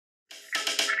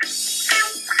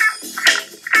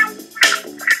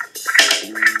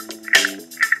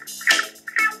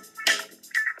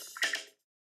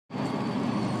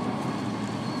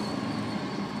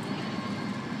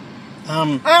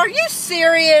Are you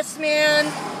serious, man?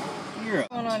 What's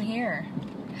going on here?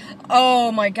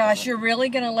 Oh my gosh, you're really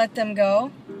gonna let them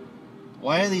go?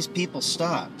 Why are these people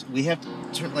stopped? We have to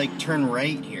turn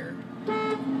right here.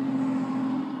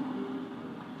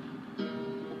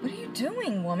 What are you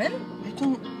doing, woman? I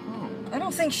don't know. I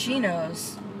don't think she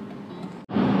knows.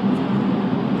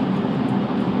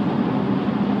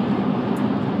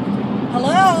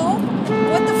 Hello?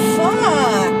 What the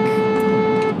fuck?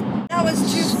 That was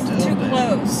too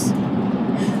close.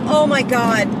 Oh my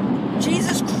god.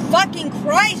 Jesus fucking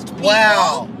Christ, people.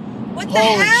 Wow. What the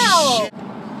hell? Shit.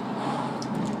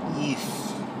 Eef.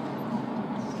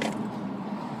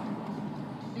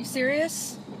 Are you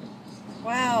serious?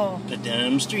 Wow.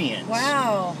 Pedestrians.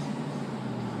 Wow.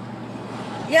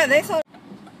 Yeah, they thought...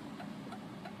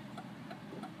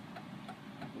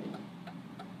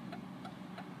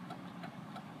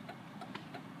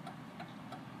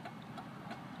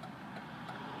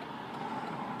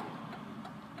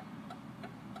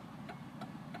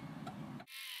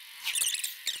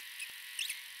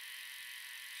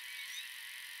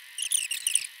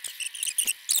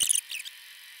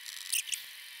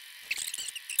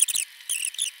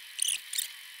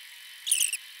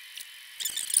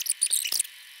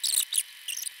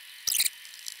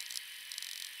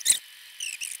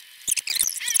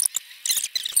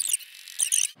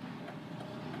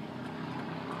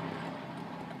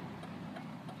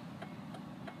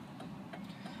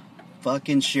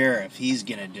 Fucking sheriff, he's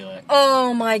gonna do it.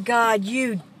 Oh my god,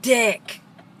 you dick.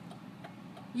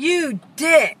 You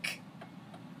dick.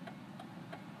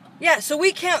 Yeah, so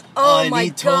we can't... Oh my god.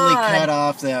 He totally cut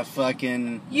off that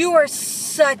fucking... You are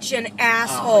such an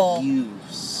asshole. Oh, you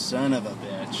son of a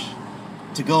bitch.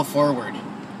 To go forward.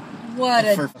 What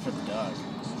a... For the dog.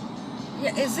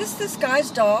 Yeah, is this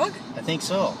guy's dog? I think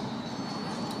so.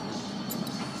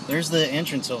 There's the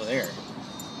entrance over there.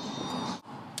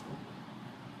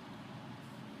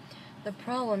 The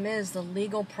problem is the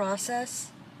legal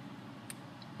process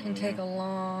can take a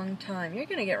long time. You're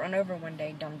gonna get run over one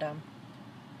day, dum-dum.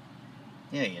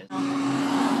 Yeah, he is.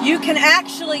 You can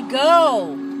actually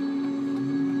go!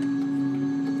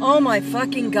 Oh my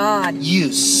fucking god.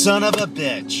 You son of a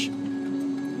bitch.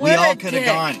 What we all a could have dick.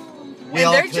 gone. We And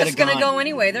all they're could have just gone. gonna go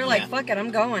anyway. They're like, Yeah. fuck it, I'm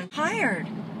going. Hired.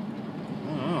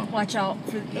 Oh. Watch out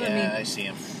for... Yeah, I see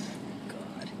him.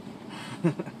 God.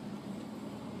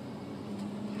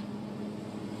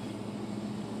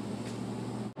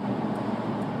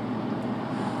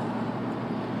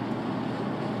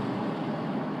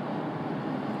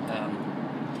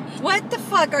 What the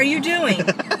fuck are you doing?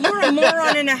 You're a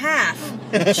moron and a half.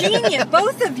 Genius,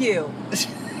 both of you.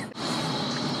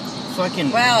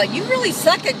 Fucking... Wow, you really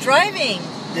suck at driving.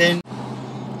 Then...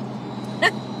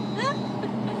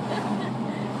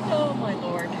 Oh my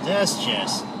lord. That's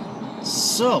just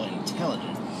so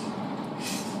intelligent.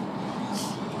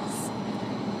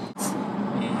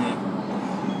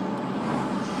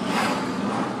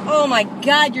 Oh my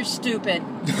god, you're stupid.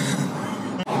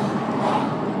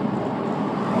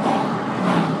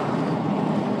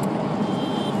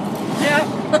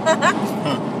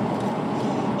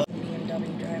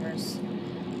 BMW drivers.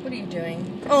 What are you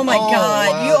doing? Oh my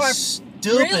god, you are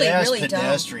stupid really, ass really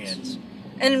pedestrians. dumb.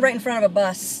 And right in front of a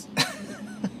bus.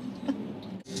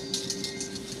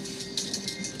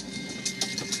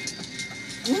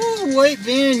 Ooh, white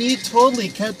van, you totally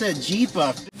cut that Jeep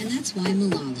up. And that's why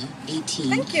Malala, 18,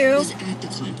 Thank you. was at the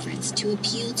conference to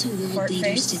appeal to world Fart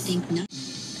leaders face. to think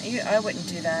nothing. I wouldn't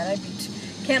do that. I'd be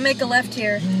can't make a left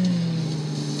here.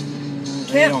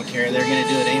 They don't care. They're going to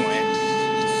do it anyway.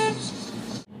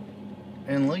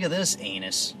 And look at this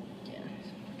anus. Yeah.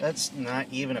 That's not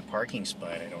even a parking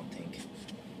spot, I don't think.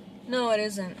 No, it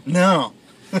isn't. No.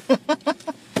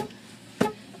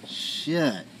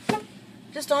 Shit.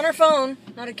 Just on her phone.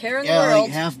 Not a care in the Yeah, world.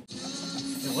 like half...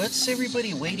 What's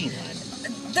everybody waiting on?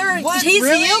 He's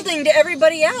really? yielding to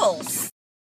everybody else.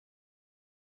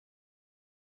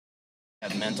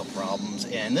 Have mental problems,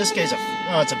 and this guy's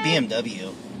it's a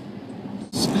BMW.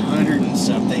 It's 100 and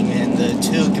something, and the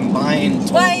two combined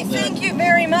total... Why, thank you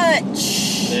very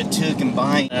much. The two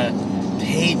combined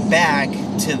paid back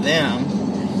to them.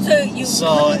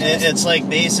 So it's like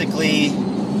basically...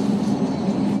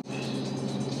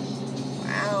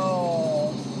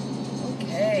 Wow.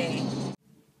 Okay.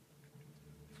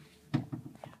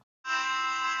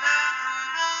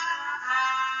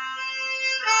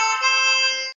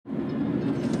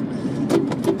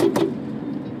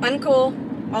 Uncool.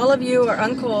 All of you are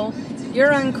uncool.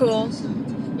 You're uncool.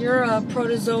 You're a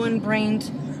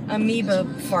protozoan-brained amoeba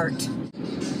fart.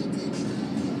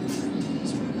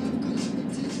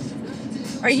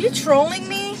 Are you trolling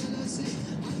me?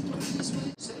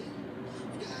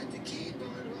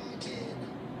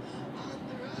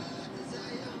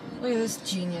 Look at this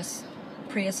genius.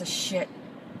 Prius of shit.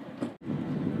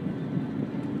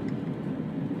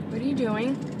 What are you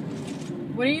doing?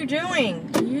 What are you doing?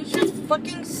 Use your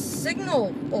fucking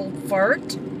signal, old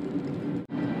fart.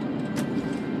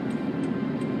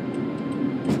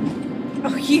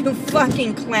 Oh, you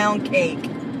fucking clown cake.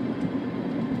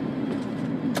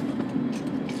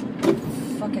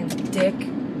 Fucking dick.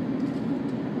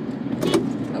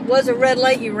 It was a red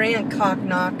light you ran, cock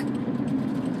knock.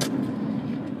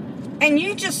 And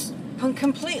you just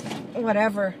complete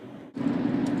whatever.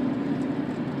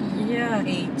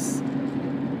 Yikes.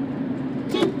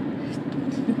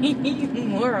 You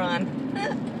moron.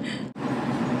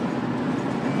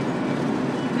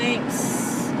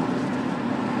 Thanks.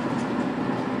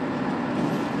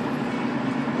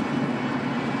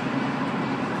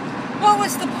 What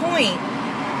was the point?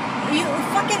 You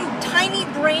fucking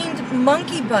tiny-brained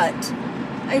monkey butt.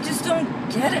 I just don't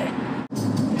get it.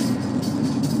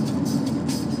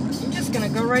 You're just gonna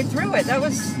go right through it. That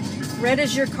was red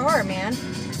as your car, man.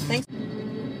 Thanks.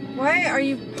 Why are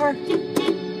you parked?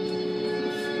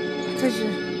 Because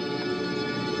you're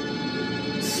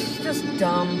just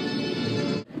dumb.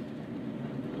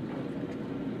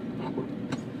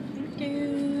 Thank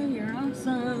you. You're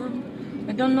awesome.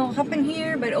 I don't know what happened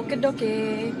here, but okie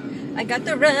dokie. I got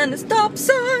to run a stop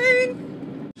sign.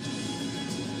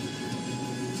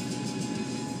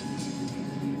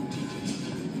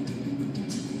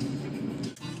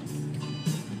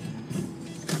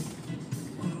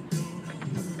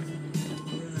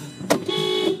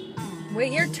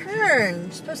 Wait your turn.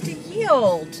 You're supposed to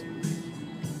yield.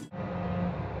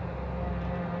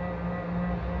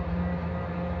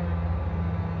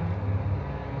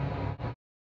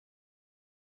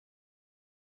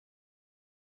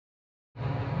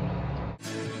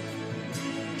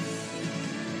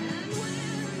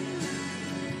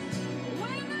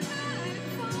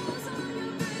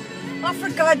 Oh, for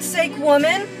God's sake,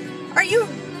 woman. Are you...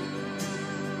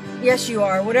 Yes, you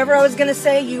are. Whatever I was going to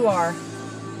say, you are.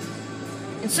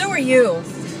 And so are you.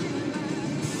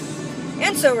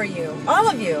 And so are you. All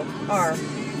of you are.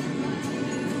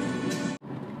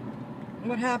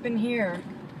 What happened here?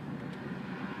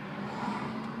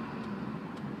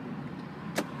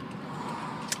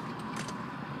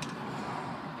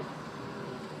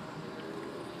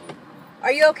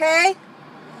 Are you okay?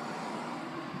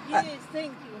 Yes,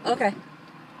 thank you. Okay.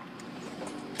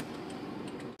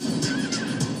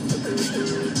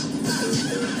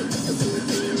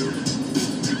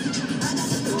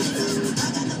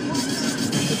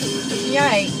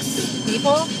 Yikes,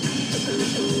 people.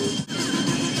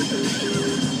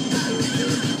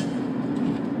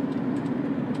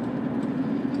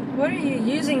 What are you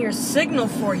using your signal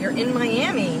for? You're in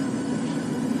Miami.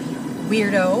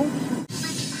 Weirdo.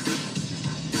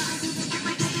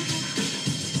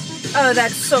 Oh,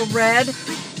 that's so red.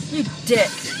 You dick.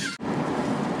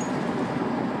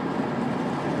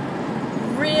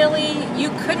 Really? You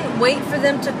couldn't wait for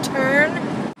them to turn?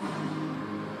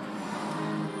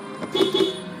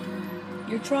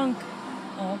 Your trunk.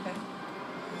 Oh, okay.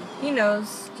 He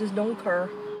knows. Just don't cur.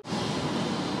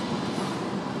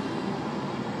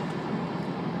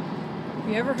 Have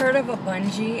you ever heard of a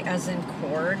bungee as in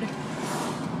cord?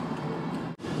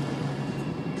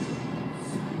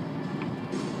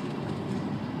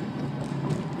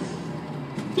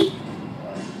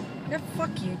 Yeah,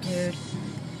 fuck you, dude.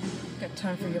 Got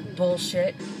time for your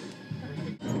bullshit.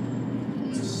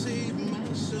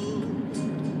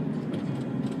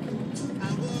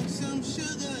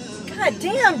 God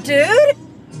damn, dude!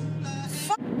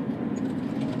 Fuck.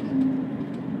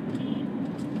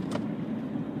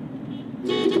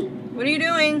 What are you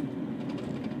doing?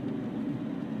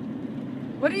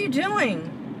 What are you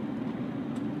doing?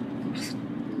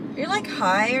 You're like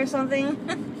high or something?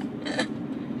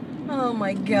 Oh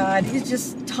my God, he's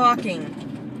just talking.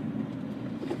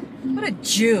 What a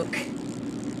juke.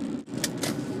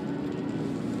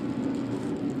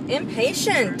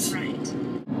 Impatient. Right.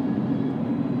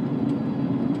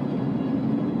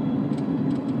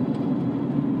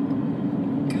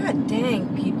 God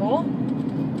dang, people.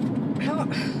 How...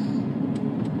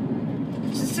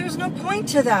 Just, there's no point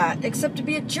to that, except to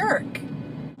be a jerk.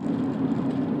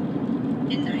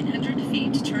 In 900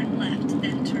 feet, turn left,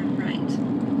 then turn right.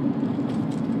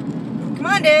 Come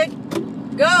on,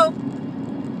 dude. Go.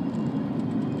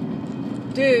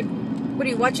 Dude, what are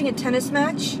you, watching a tennis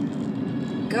match?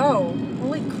 Go.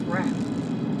 Holy crap.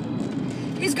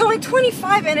 He's going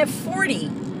 25 and at 40.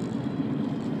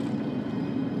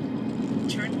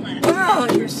 Turn left. Oh,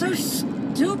 you're so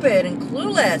stupid and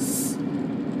clueless.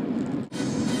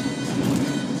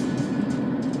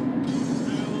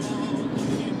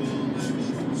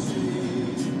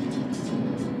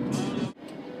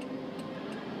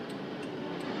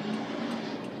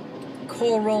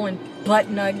 hole rolling butt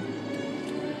nug.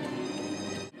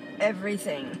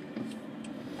 Everything.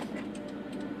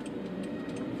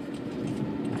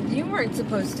 You weren't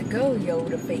supposed to go,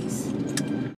 Yoda face.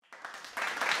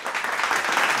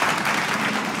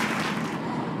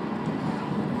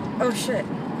 Oh shit.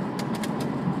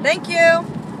 Thank you.